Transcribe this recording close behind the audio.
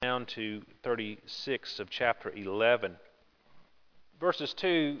down to 36 of chapter 11. Verses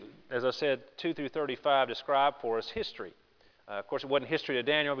 2, as I said, 2 through 35 describe for us history. Of course, it wasn't history to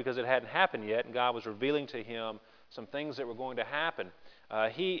Daniel because it hadn't happened yet, and God was revealing to him some things that were going to happen.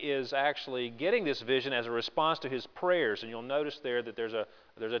 He is actually getting this vision as a response to his prayers, and you'll notice there that there's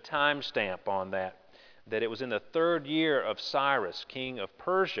a time stamp on that it was in the 3rd year of Cyrus, king of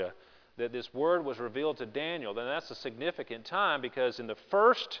Persia, that this word was revealed to Daniel. Then that's a significant time, because in the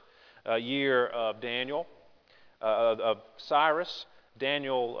 1st year of Cyrus,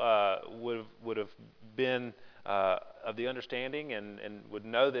 Daniel would have been of the understanding and would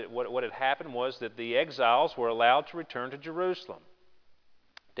know that what had happened was that the exiles were allowed to return to Jerusalem.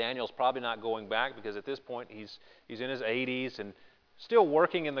 Daniel's probably not going back, because at this point he's in his 80s and still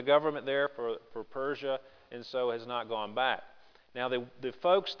working in the government there for Persia, and so has not gone back. Now the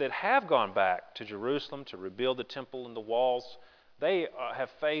folks that have gone back to Jerusalem to rebuild the temple and the walls, they have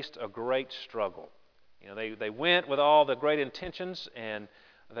faced a great struggle. They went with all the great intentions, and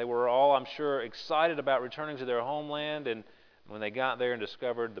they were all, I'm sure, excited about returning to their homeland. And when they got there and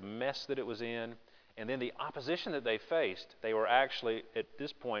discovered the mess that it was in, and then the opposition that they faced, they were actually, at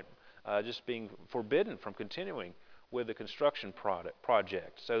this point, just being forbidden from continuing with the construction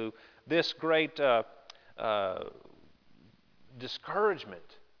project. So this great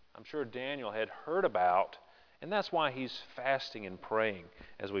discouragement, I'm sure Daniel had heard about, and that's why he's fasting and praying,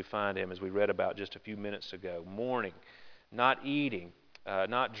 as we find him, as we read about just a few minutes ago, mourning, not eating,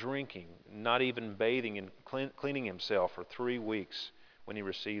 not drinking, not even bathing and cleaning himself for 3 weeks when he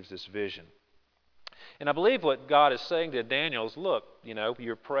receives this vision. And I believe what God is saying to Daniel is, look,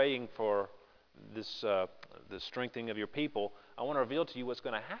 you're praying for this, the strengthening of your people. I want to reveal to you what's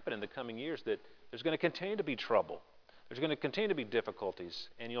going to happen in the coming years, that there's going to continue to be trouble. There's going to continue to be difficulties.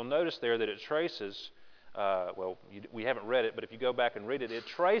 And you'll notice there that it traces, we haven't read it, but if you go back and read it, it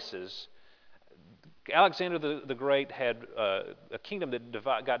traces Alexander the Great had a kingdom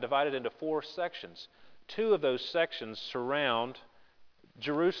that got divided into 4 sections. 2 of those sections surround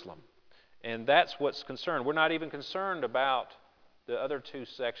Jerusalem. And that's what's concerned. We're not even concerned about the other 2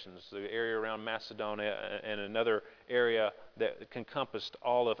 sections, the area around Macedonia and another area that encompassed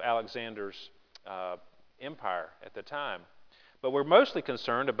all of Alexander's empire at the time. But we're mostly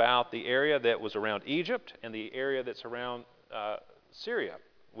concerned about the area that was around Egypt and the area that's around Syria,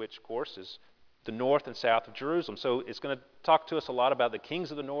 which, of course, is the north and south of Jerusalem. So it's going to talk to us a lot about the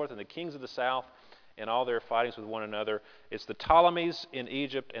kings of the north and the kings of the south and all their fightings with one another. It's the Ptolemies in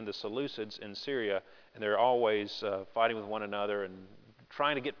Egypt and the Seleucids in Syria, and they're always fighting with one another and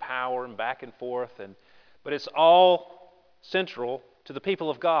trying to get power and back and forth. But it's all central to the people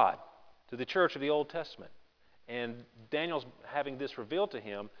of God, to the church of the Old Testament. And Daniel's having this revealed to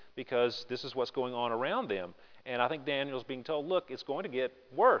him because this is what's going on around them. And I think Daniel's being told, look, it's going to get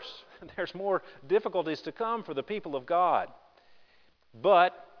worse. There's more difficulties to come for the people of God.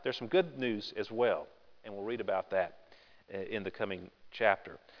 But there's some good news as well, and we'll read about that in the coming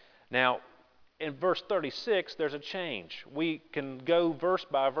chapter. Now, in verse 36, there's a change. We can go verse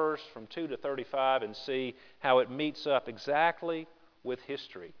by verse from 2 to 35 and see how it meets up exactly with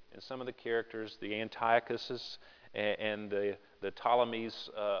history. And some of the characters, the Antiochuses and the Ptolemies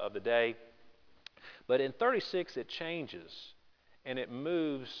of the day. But in 36, it changes, and it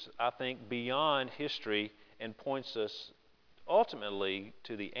moves, I think, beyond history and points us ultimately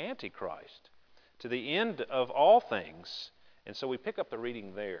to the Antichrist, to the end of all things. And so we pick up the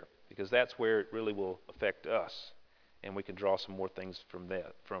reading there, because that's where it really will affect us, and we can draw some more things from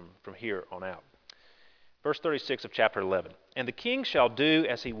that, from here on out. Verse 36 of chapter 11. And the king shall do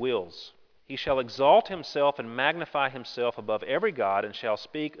as he wills. He shall exalt himself and magnify himself above every god, and shall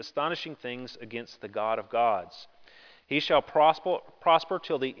speak astonishing things against the God of gods. He shall prosper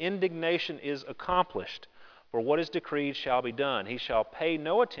till the indignation is accomplished, for what is decreed shall be done. He shall pay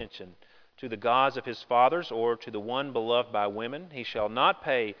no attention to the gods of his fathers, or to the one beloved by women. He shall not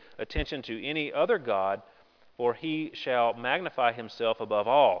pay attention to any other god, for he shall magnify himself above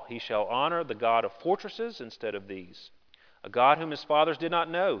all. He shall honor the God of fortresses instead of these. A God whom his fathers did not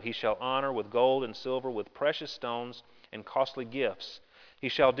know, he shall honor with gold and silver, with precious stones and costly gifts. He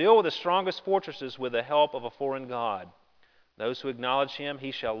shall deal with the strongest fortresses with the help of a foreign god. Those who acknowledge him he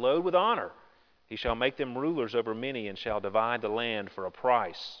shall load with honor. He shall make them rulers over many, and shall divide the land for a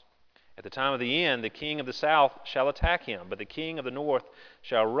price. At the time of the end, the king of the south shall attack him, but the king of the north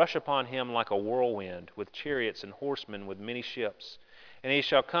shall rush upon him like a whirlwind, with chariots and horsemen, with many ships. And he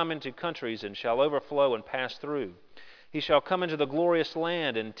shall come into countries, and shall overflow and pass through. He shall come into the glorious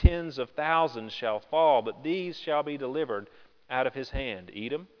land, and tens of thousands shall fall, but these shall be delivered out of his hand,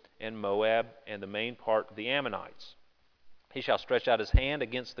 Edom and Moab and the main part of the Ammonites. He shall stretch out his hand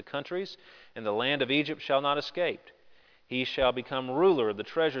against the countries, and the land of Egypt shall not escape. He shall become ruler of the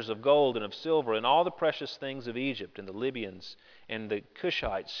treasures of gold and of silver, and all the precious things of Egypt, and the Libyans and the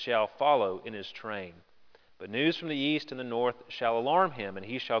Cushites shall follow in his train. But news from the east and the north shall alarm him, and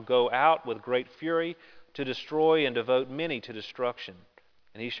he shall go out with great fury to destroy and devote many to destruction.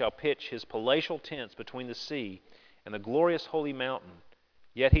 And he shall pitch his palatial tents between the sea and the glorious holy mountain.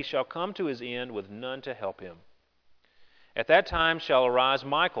 Yet he shall come to his end with none to help him. At that time shall arise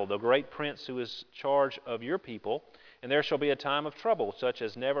Michael, the great prince who is charge of your people, and there shall be a time of trouble, such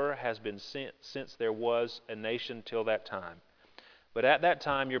as never has been since there was a nation till that time. But at that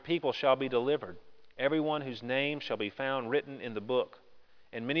time your people shall be delivered, everyone whose name shall be found written in the book.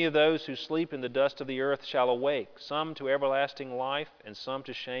 And many of those who sleep in the dust of the earth shall awake, some to everlasting life, and some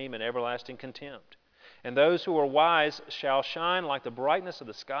to shame and everlasting contempt. And those who are wise shall shine like the brightness of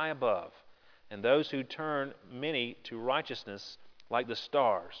the sky above, and those who turn many to righteousness like the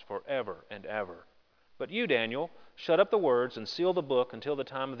stars forever and ever. But you, Daniel, shut up the words and seal the book until the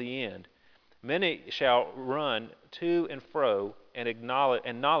time of the end. Many shall run to and fro, and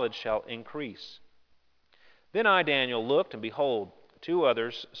knowledge shall increase. Then I, Daniel, looked, and behold, two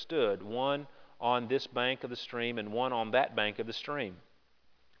others stood, one on this bank of the stream, and one on that bank of the stream.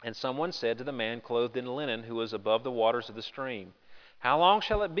 And someone said to the man clothed in linen, who was above the waters of the stream, How long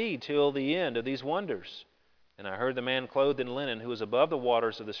shall it be till the end of these wonders? And I heard the man clothed in linen, who was above the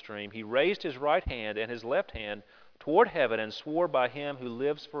waters of the stream. He raised his right hand and his left hand toward heaven, and swore by him who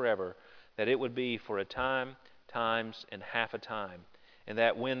lives forever, that it would be for a time, times, and half a time, and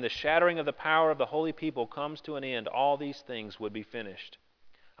that when the shattering of the power of the holy people comes to an end, all these things would be finished.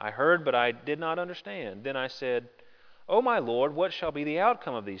 I heard, but I did not understand. Then I said, O my Lord, what shall be the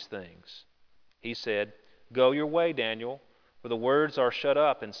outcome of these things? He said, Go your way, Daniel, for the words are shut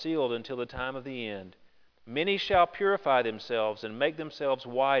up and sealed until the time of the end. Many shall purify themselves and make themselves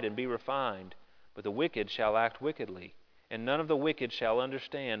white and be refined, but the wicked shall act wickedly. And none of the wicked shall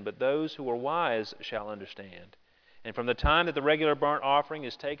understand, but those who are wise shall understand. And from the time that the regular burnt offering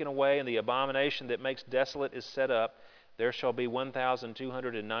is taken away and the abomination that makes desolate is set up, there shall be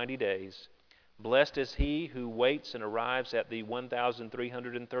 1,290 days. Blessed is he who waits and arrives at the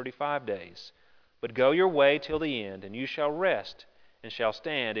 1,335 days. But go your way till the end, and you shall rest, and shall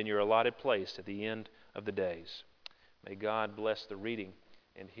stand in your allotted place at the end of the days. May God bless the reading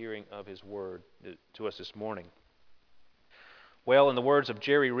and hearing of his word to us this morning. Well, in the words of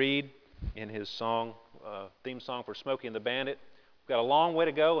Jerry Reed in his song, theme song for Smokey and the Bandit, we've got a long way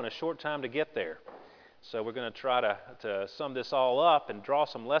to go and a short time to get there. So we're going to try to sum this all up and draw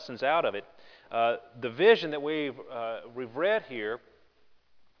some lessons out of it. The vision that we've read here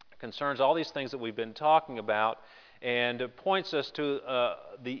concerns all these things that we've been talking about, and points us to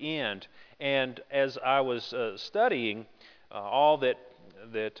the end. And as I was studying all that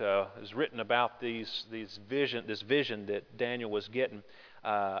is written about this vision that Daniel was getting,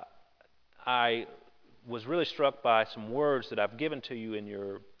 I was really struck by some words that I've given to you in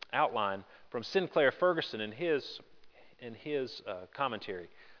your outline from Sinclair Ferguson in his commentary.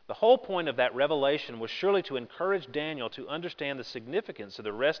 The whole point of that revelation was surely to encourage Daniel to understand the significance of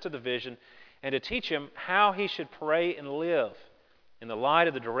the rest of the vision and to teach him how he should pray and live in the light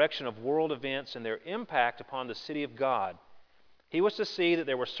of the direction of world events and their impact upon the city of God. He was to see that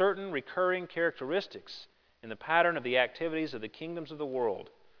there were certain recurring characteristics in the pattern of the activities of the kingdoms of the world.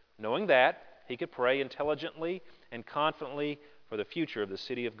 Knowing that, he could pray intelligently and confidently for the future of the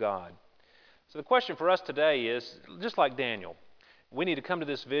city of God. So the question for us today is, just like Daniel, we need to come to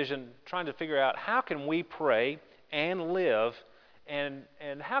this vision trying to figure out how can we pray and live, and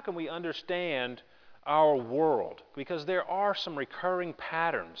how can we understand our world, because there are some recurring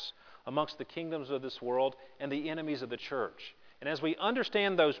patterns amongst the kingdoms of this world and the enemies of the church. And as we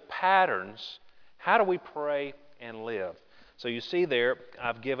understand those patterns, how do we pray and live? So you see there,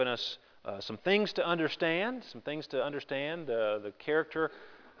 I've given us some things to understand, the character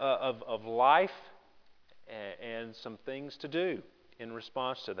of life, and some things to do in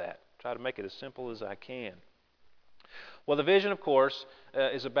response to that. Try to make it as simple as I can. Well, the vision, of course,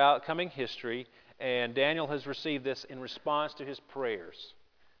 is about coming history, and Daniel has received this in response to his prayers.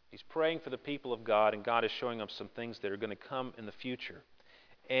 He's praying for the people of God, and God is showing him some things that are going to come in the future.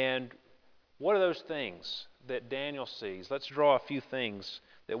 And what are those things that Daniel sees? Let's draw a few things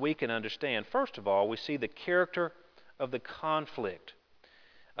that we can understand. First of all, we see the character of the conflict.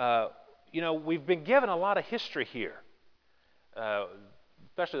 We've been given a lot of history here,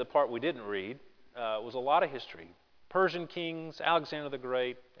 especially the part we didn't read. Was a lot of history. Persian kings, Alexander the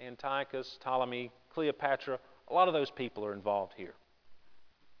Great, Antiochus, Ptolemy, Cleopatra, a lot of those people are involved here.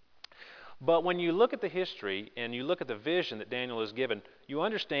 But when you look at the history and you look at the vision that Daniel is given, you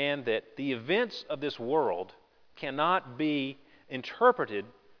understand that the events of this world cannot be interpreted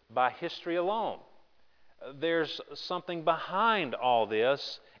by history alone. There's something behind all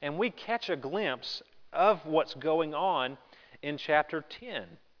this, and we catch a glimpse of what's going on in chapter 10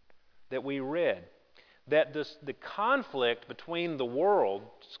 that we read. That the conflict between the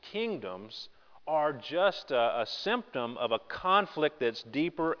world's kingdoms are just a symptom of a conflict that's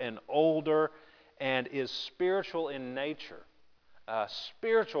deeper and older and is spiritual in nature.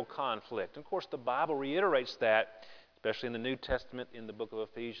 Spiritual conflict. And of course, the Bible reiterates that, especially in the New Testament in the book of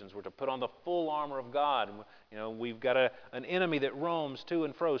Ephesians. We're to put on the full armor of God. And, we've got an enemy that roams to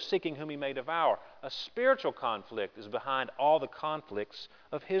and fro, seeking whom he may devour. A spiritual conflict is behind all the conflicts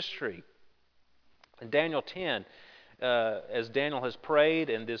of history. In Daniel 10, as Daniel has prayed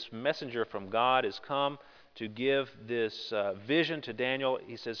and this messenger from God has come to give this vision to Daniel,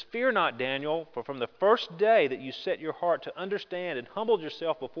 he says, "Fear not, Daniel, for from the first day that you set your heart to understand and humbled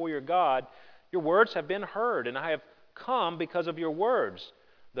yourself before your God, your words have been heard, and I have come because of your words.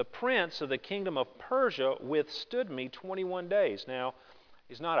 The prince of the kingdom of Persia withstood me 21 days. Now,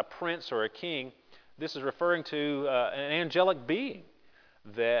 he's not a prince or a king. This is referring to an angelic being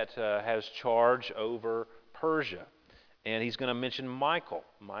that has charge over Persia. And he's going to mention Michael.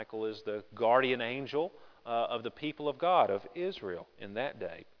 Michael is the guardian angel of the people of God, of Israel, in that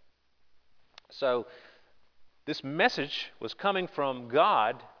day. So this message was coming from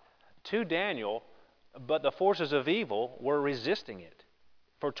God to Daniel, but the forces of evil were resisting it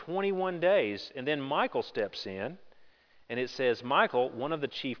for 21 days. And then Michael steps in, and it says, "Michael, one of the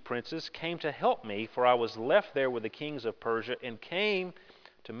chief princes, came to help me, for I was left there with the kings of Persia, and came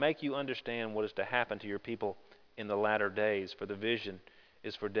to make you understand what is to happen to your people in the latter days, for the vision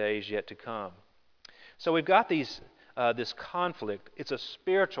is for days yet to come." So we've got this conflict. It's a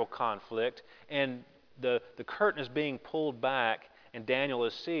spiritual conflict, and the curtain is being pulled back, and Daniel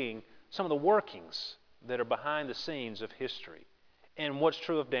is seeing some of the workings that are behind the scenes of history. And what's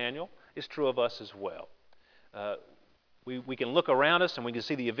true of Daniel is true of us as well. We can look around us and we can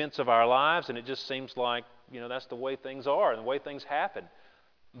see the events of our lives, and it just seems like, that's the way things are and the way things happen.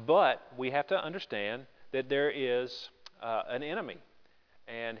 But we have to understand that there is an enemy,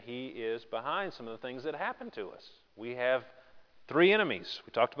 and he is behind some of the things that happen to us. We have three enemies.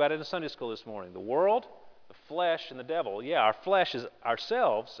 We talked about it in Sunday school this morning: the world, the flesh, and the devil. Yeah, our flesh is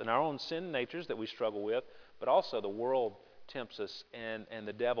ourselves and our own sin natures that we struggle with, but also the world tempts us, and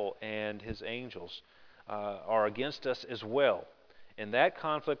the devil and his angels are against us as well. And that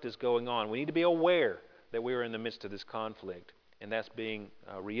conflict is going on. We need to be aware that we are in the midst of this conflict, and that's being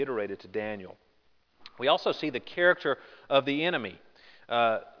reiterated to Daniel. We also see the character of the enemy.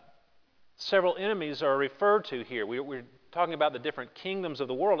 Several enemies are referred to here. We're talking about the different kingdoms of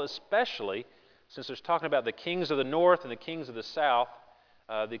the world, especially since there's talking about the kings of the north and the kings of the south.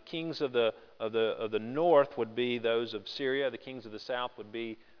 The kings of the north would be those of Syria. The kings of the south would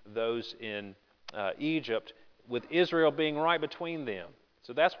be those in Egypt, with Israel being right between them.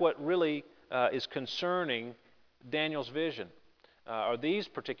 So that's what really is concerning Daniel's vision. Are these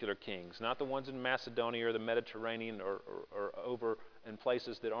particular kings, not the ones in Macedonia or the Mediterranean or over in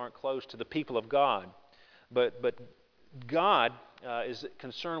places that aren't close to the people of God. But God is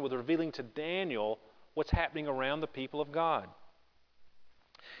concerned with revealing to Daniel what's happening around the people of God.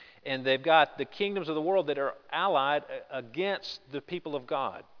 And they've got the kingdoms of the world that are allied against the people of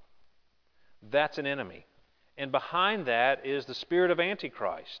God. That's an enemy. And behind that is the spirit of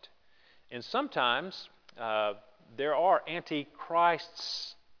Antichrist. And sometimes there are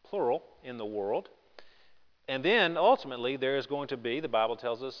antichrists, plural, in the world. And then ultimately there is going to be, the Bible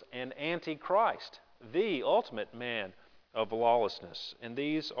tells us, an Antichrist, the ultimate man of lawlessness. And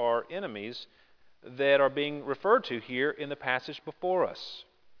these are enemies that are being referred to here in the passage before us.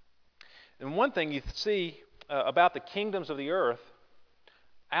 And one thing you see about the kingdoms of the earth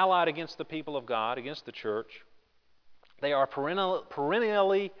allied against the people of God, against the church, they are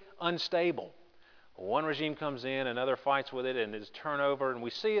perennially unstable. One regime comes in, another fights with it, and is turnover, and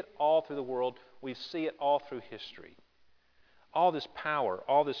we see it all through the world. We see it all through history. All this power,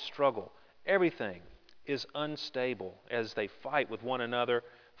 all this struggle, everything is unstable as they fight with one another,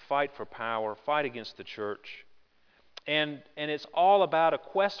 fight for power, fight against the church. And it's all about a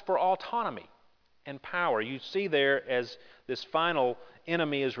quest for autonomy and power. You see there as this final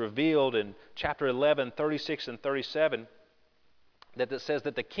enemy is revealed in chapter 11, 36 and 37, that it says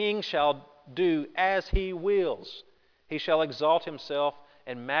that the king shall do as he wills. He shall exalt himself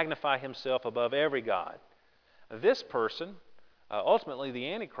and magnify himself above every god. This person, ultimately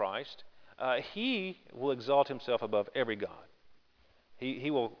the Antichrist, he will exalt himself above every god.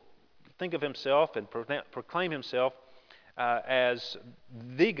 He will think of himself and proclaim himself as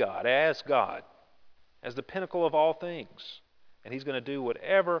the God, as God, as the pinnacle of all things. And he's going to do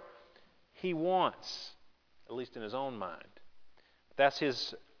whatever he wants, at least in his own mind. That's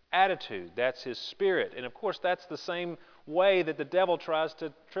his attitude. That's his spirit. And of course, that's the same way that the devil tries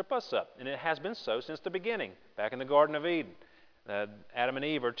to trip us up. And it has been so since the beginning, back in the Garden of Eden. Adam and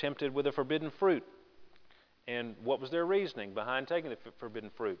Eve are tempted with the forbidden fruit. And what was their reasoning behind taking the forbidden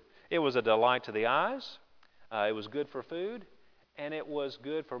fruit? It was a delight to the eyes. It was good for food. And it was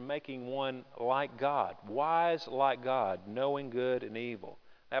good for making one like God, wise like God, knowing good and evil.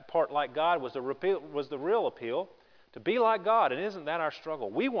 That part, like God, was the real appeal, to be like God. And isn't that our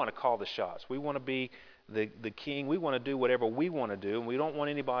struggle? We want to call the shots. We want to be the king. We want to do whatever we want to do, and we don't want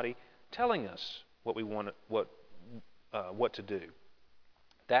anybody telling us what we want, what to do.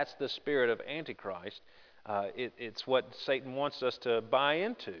 That's the spirit of Antichrist. It's what Satan wants us to buy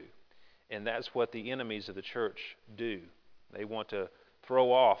into, and that's what the enemies of the church do. They want to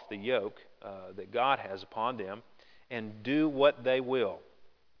throw off the yoke that God has upon them and do what they will.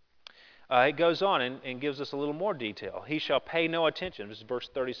 It goes on and gives us a little more detail. He shall pay no attention. This is verse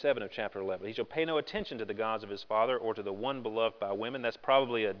 37 of chapter 11. He shall pay no attention to the gods of his father or to the one beloved by women. That's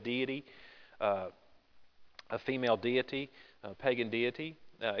probably a deity, a female deity, a pagan deity.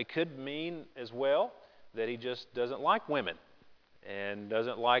 It could mean as well that he just doesn't like women and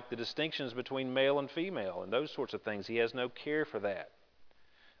doesn't like the distinctions between male and female and those sorts of things. He has no care for that,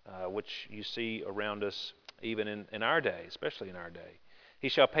 which you see around us even in our day, especially in our day. He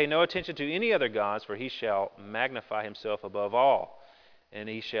shall pay no attention to any other gods, for he shall magnify himself above all. And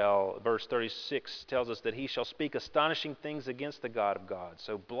he shall, verse 36 tells us that he shall speak astonishing things against the God of gods.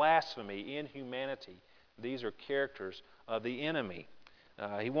 So blasphemy, inhumanity, these are characters of the enemy.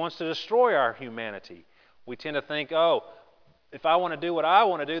 He wants to destroy our humanity. We tend to think, if I want to do what I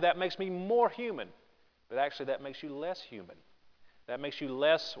want to do, that makes me more human. But actually that makes you less human. That makes you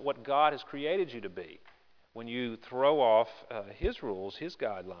less what God has created you to be. When you throw off his rules, his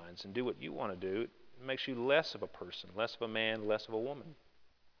guidelines, and do what you want to do, it makes you less of a person, less of a man, less of a woman.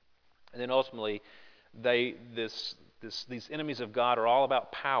 And then ultimately, these enemies of God are all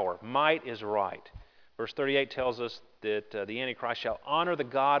about power. Might is right. Verse 38 tells us that the Antichrist shall honor the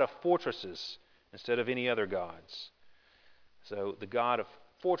God of fortresses instead of any other gods. So the God of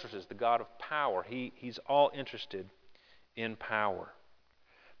fortresses, the God of power, he's all interested in power.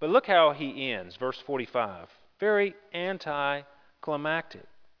 But look how he ends, verse 45. Very anticlimactic.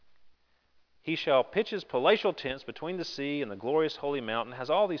 He shall pitch his palatial tents between the sea and the glorious holy mountain, has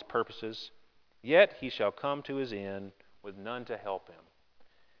all these purposes, yet he shall come to his end with none to help him.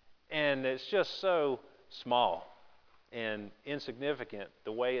 And it's just so small and insignificant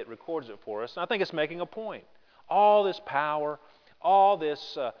the way it records it for us. And I think it's making a point. All this power, all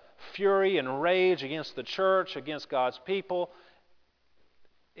this fury and rage against the church, against God's people,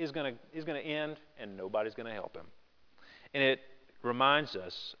 is going to end, and nobody's going to help him. And it reminds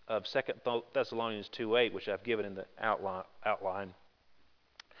us of 2 Thessalonians 2:8, which I've given in the outline.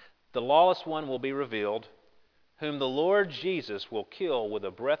 The lawless one will be revealed, whom the Lord Jesus will kill with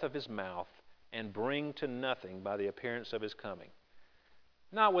the breath of his mouth and bring to nothing by the appearance of his coming.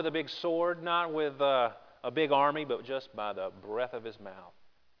 Not with a big sword, not with a big army, but just by the breath of his mouth.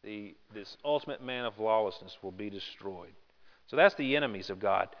 This ultimate man of lawlessness will be destroyed. So that's the enemies of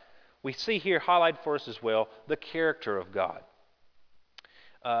God. We see here highlighted for us as well the character of God.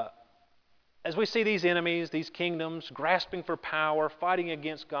 As we see these enemies, these kingdoms, grasping for power, fighting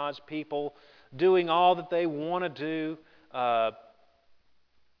against God's people, doing all that they want to do,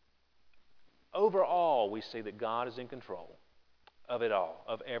 overall we see that God is in control of it all,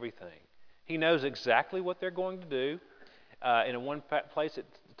 of everything. He knows exactly what they're going to do. And in one place it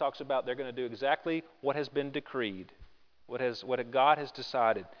talks about they're going to do exactly what has been decreed. What God has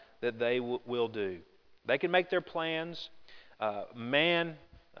decided that they will do. They can make their plans. Man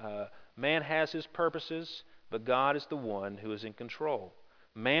has his purposes, but God is the one who is in control.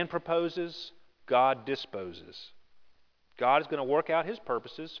 Man proposes, God disposes. God is going to work out his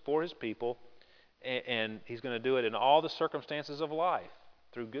purposes for his people, and he's going to do it in all the circumstances of life,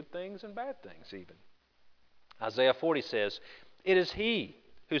 through good things and bad things even. Isaiah 40 says, "It is he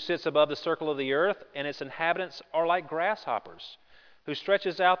who sits above the circle of the earth, and its inhabitants are like grasshoppers, who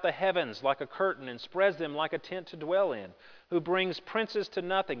stretches out the heavens like a curtain and spreads them like a tent to dwell in, who brings princes to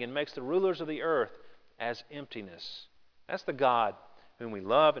nothing and makes the rulers of the earth as emptiness." That's the God whom we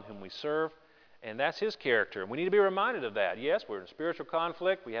love and whom we serve, and that's his character. And we need to be reminded of that. Yes, we're in spiritual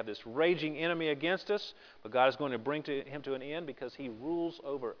conflict. We have this raging enemy against us, but God is going to bring him to an end because he rules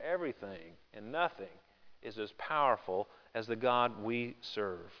over everything, and nothing is as powerful as the God we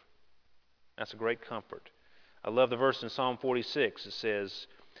serve. That's a great comfort. I love the verse in Psalm 46. It says,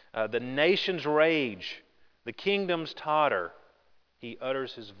 the nations rage, the kingdoms totter. He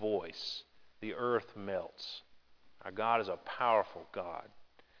utters his voice, the earth melts. Our God is a powerful God,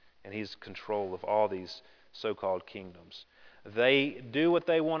 and He's in control of all these so-called kingdoms. They do what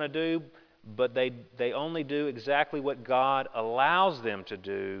they want to do, but they only do exactly what God allows them to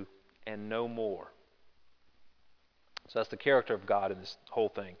do and no more. So that's the character of God in this whole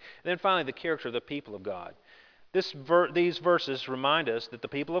thing. And then finally, the character of the people of God. These verses remind us that the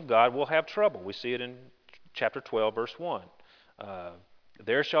people of God will have trouble. We see it in chapter 12, verse 1.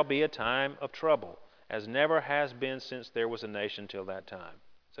 There shall be a time of trouble, as never has been since there was a nation till that time.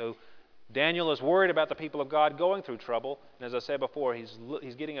 So Daniel is worried about the people of God going through trouble. And as I said before,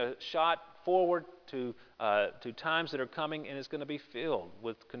 he's getting a shot forward to times that are coming, and it's going to be filled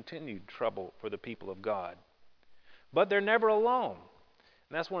with continued trouble for the people of God. But they're never alone.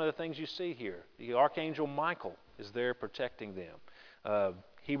 And that's one of the things you see here. The archangel Michael is there protecting them.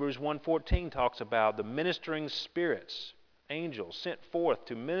 Hebrews 1:14 talks about the ministering spirits, angels sent forth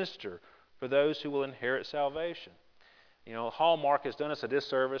to minister for those who will inherit salvation. You know, Hallmark has done us a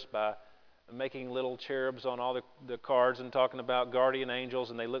disservice by making little cherubs on all the cards and talking about guardian angels,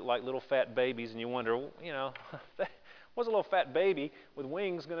 and they look like little fat babies, and you wonder, you know, what's a little fat baby with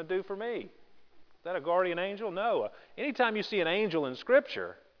wings going to do for me? Is that a guardian angel? No. Anytime you see an angel in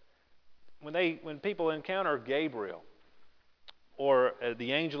Scripture, when people encounter Gabriel or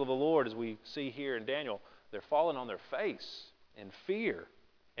the angel of the Lord, as we see here in Daniel, they're falling on their face in fear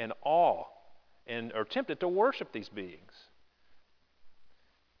and awe and are tempted to worship these beings.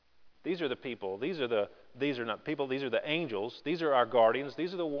 These are the people. These are not people. These are the angels. These are our guardians.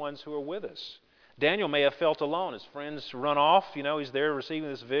 These are the ones who are with us. Daniel may have felt alone. His friends run off. You know, he's there receiving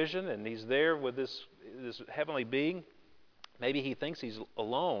this vision, and he's there with this heavenly being. Maybe he thinks he's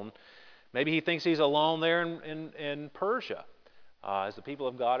alone. Maybe he thinks he's alone there in Persia, as the people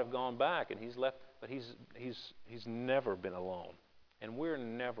of God have gone back, and he's left. But he's never been alone, and we're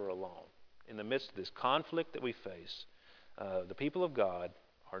never alone in the midst of this conflict that we face. The people of God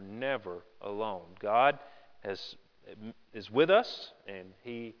are never alone. God is with us, and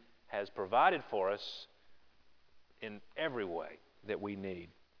He has provided for us in every way that we need,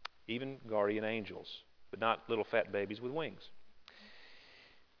 even guardian angels, but not little fat babies with wings.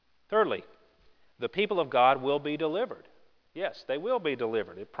 Thirdly, the people of God will be delivered. Yes, they will be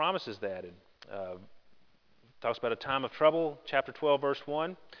delivered. It promises that. It talks about a time of trouble, chapter 12, verse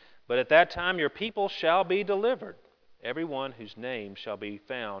 1. But at that time your people shall be delivered, everyone whose name shall be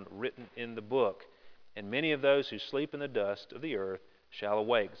found written in the book, and many of those who sleep in the dust of the earth shall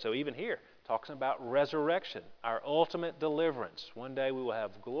awake. So even here, talking about resurrection, our ultimate deliverance. One day we will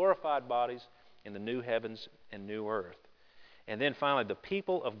have glorified bodies in the new heavens and new earth. And then finally, the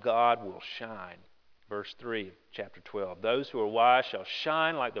people of God will shine. Verse 3 of chapter 12. Those who are wise shall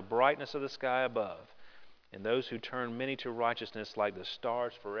shine like the brightness of the sky above, and those who turn many to righteousness like the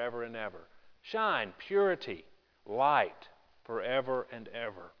stars forever and ever. Shine, purity, light, forever and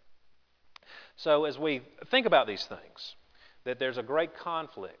ever. So as we think about these things, that there's a great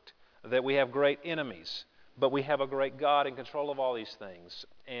conflict, that we have great enemies, but we have a great God in control of all these things.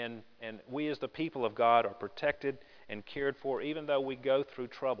 And we as the people of God are protected and cared for even though we go through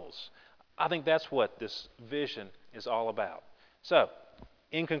troubles. I think that's what this vision is all about. So,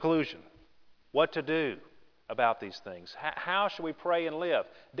 in conclusion, what to do about these things? How should we pray and live?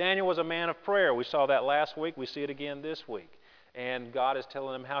 Daniel was a man of prayer. We saw that last week. We see it again this week. And God is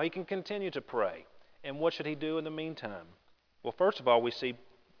telling him how he can continue to pray. And what should he do in the meantime? Well, first of all, we see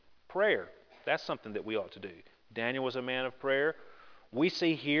prayer. That's something that we ought to do. Daniel was a man of prayer. We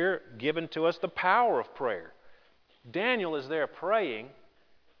see here given to us the power of prayer. Daniel is there praying,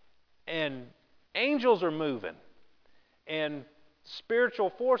 and angels are moving, and spiritual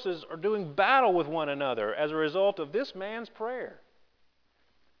forces are doing battle with one another as a result of this man's prayer.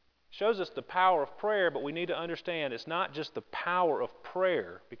 Shows us the power of prayer, but we need to understand it's not just the power of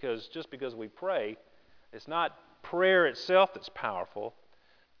prayer, because just because we pray, it's not prayer itself that's powerful.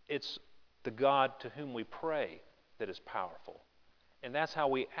 It's the God to whom we pray that is powerful. And that's how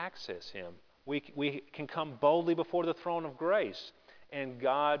we access Him. We can come boldly before the throne of grace, and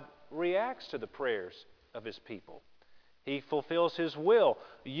God reacts to the prayers of His people. He fulfills His will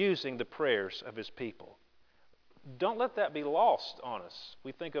using the prayers of His people. Don't let that be lost on us.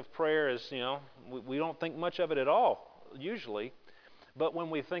 We think of prayer as, we don't think much of it at all, usually. But when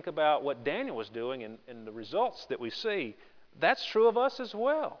we think about what Daniel was doing and the results that we see, that's true of us as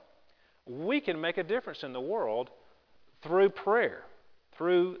well. We can make a difference in the world through prayer,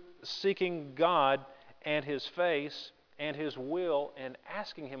 through seeking God and His face and His will and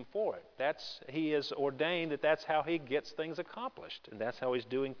asking Him for it. He has ordained that's how He gets things accomplished, and that's how He's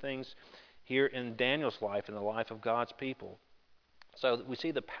doing things here in Daniel's life and the life of God's people. So we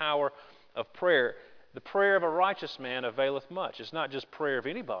see the power of prayer. The prayer of a righteous man availeth much. It's not just prayer of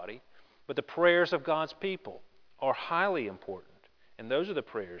anybody, but the prayers of God's people are highly important. And those are the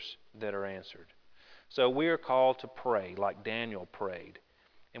prayers that are answered. So we are called to pray like Daniel prayed.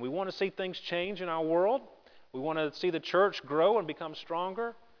 And we want to see things change in our world. We want to see the church grow and become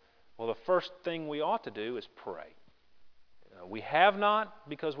stronger. Well, the first thing we ought to do is pray. We have not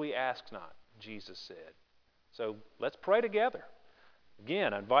because we ask not, Jesus said. So let's pray together.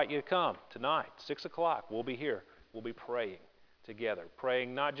 Again, I invite you to come tonight, 6 o'clock. We'll be here. We'll be praying together.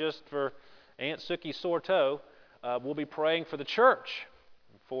 Praying not just for Aunt Suki's sore toe. We'll be praying for the church,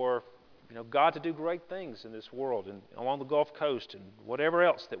 for God to do great things in this world and along the Gulf Coast and whatever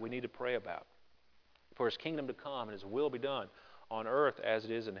else that we need to pray about. For His kingdom to come and His will be done on earth as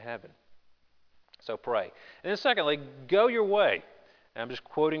it is in heaven. So pray. And then secondly, go your way. And I'm just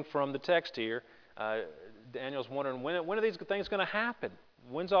quoting from the text here. Daniel's wondering, when are these things going to happen?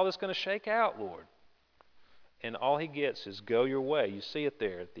 When's all this going to shake out, Lord? And all he gets is go your way. You see it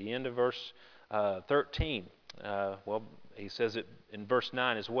there at the end of verse 13. He says it in verse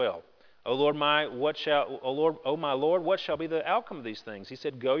 9 as well. O my Lord, what shall be the outcome of these things? He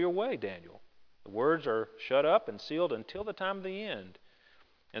said, go your way, Daniel. The words are shut up and sealed until the time of the end.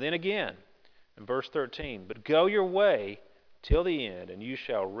 And then again, in verse 13, but go your way till the end, and you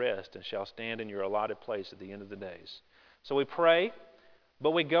shall rest and shall stand in your allotted place at the end of the days. So we pray,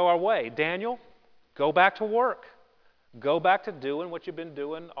 but we go our way. Daniel, go back to work. Go back to doing what you've been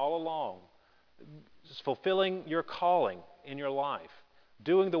doing all along. Just fulfilling your calling in your life.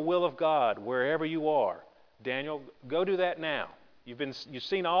 Doing the will of God wherever you are. Daniel, go do that now. You've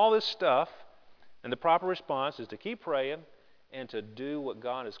seen all this stuff, and the proper response is to keep praying and to do what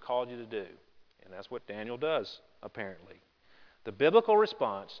God has called you to do. And that's what Daniel does, apparently. The biblical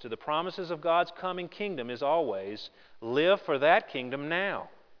response to the promises of God's coming kingdom is always live for that kingdom now.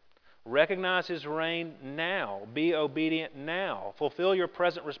 Recognize His reign now. Be obedient now. Fulfill your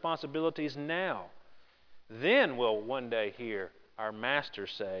present responsibilities now. Then we'll one day hear our Master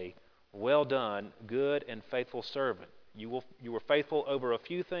say, well done, good and faithful servant. You were faithful over a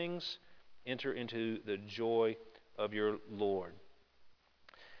few things. Enter into the joy of your Lord.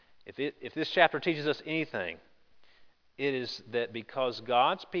 If this chapter teaches us anything, it is that because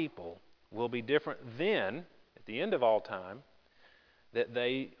God's people will be different then, at the end of all time, that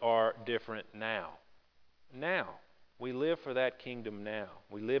they are different now. Now. We live for that kingdom now.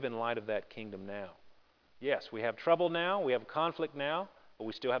 We live in light of that kingdom now. Yes, we have trouble now, we have conflict now, but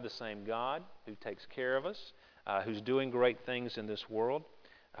we still have the same God who takes care of us, who's doing great things in this world.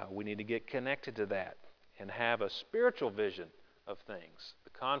 We need to get connected to that and have a spiritual vision of things,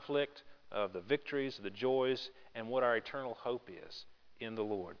 the conflict, of the victories, the joys, and what our eternal hope is in the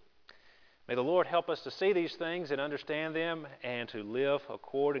Lord. May the Lord help us to see these things and understand them and to live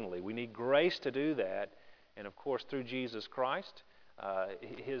accordingly. We need grace to do that, and of course through Jesus Christ,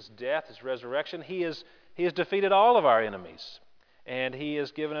 His death, His resurrection, He has defeated all of our enemies, and He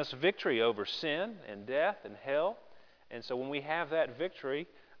has given us victory over sin and death and hell. And so when we have that victory,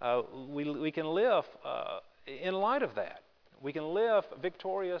 we can live in light of that. We can live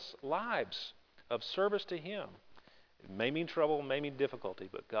victorious lives of service to Him. It may mean trouble, may mean difficulty,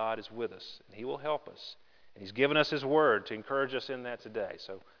 but God is with us, and He will help us. And He's given us His Word to encourage us in that today.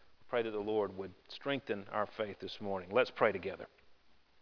 So I pray that the Lord would strengthen our faith this morning. Let's pray together.